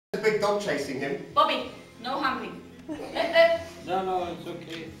a big dog chasing him. Bobby, no humping. No, it's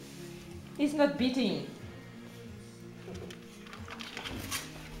okay. He's not beating.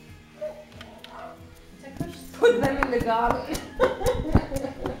 Put them in the garden.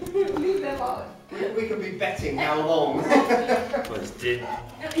 Leave them out. We could be betting how long. Was did.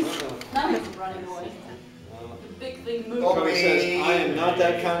 Now he's running away. The big thing moving. Bobby says, I am not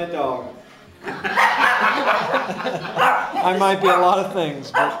that kind of dog. I might be a lot of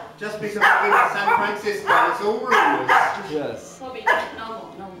things, but... Just because we're in San Francisco, it's all rumours. Yes. Bobby, no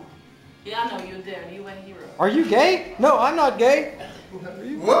more. Yeah, I know you're there. You a hero. Are you gay? No, I'm not gay.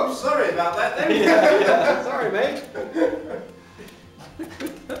 Whoops, sorry about that then. Yeah, sorry, mate.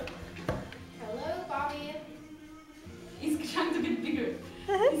 Hello, Bobby. He's trying to get bigger.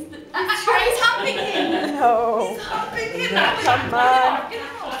 He's humping him. No. He's humping him. Come on. Get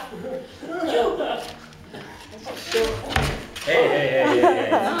out. Hey.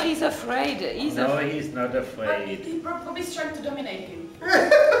 No, he's afraid. He's not afraid. Bobby's trying to dominate him.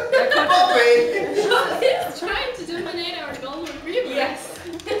 Bobby! He's trying to dominate our golden retriever. Yes.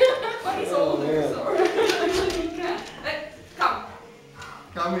 But he's older, so he can't. Come.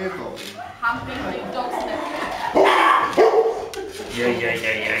 Come here, Bobby. Humping the dog step. Yeah.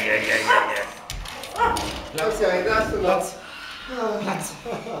 Okay, that's enough.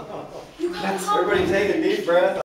 You can't hump. Everybody take a deep breath.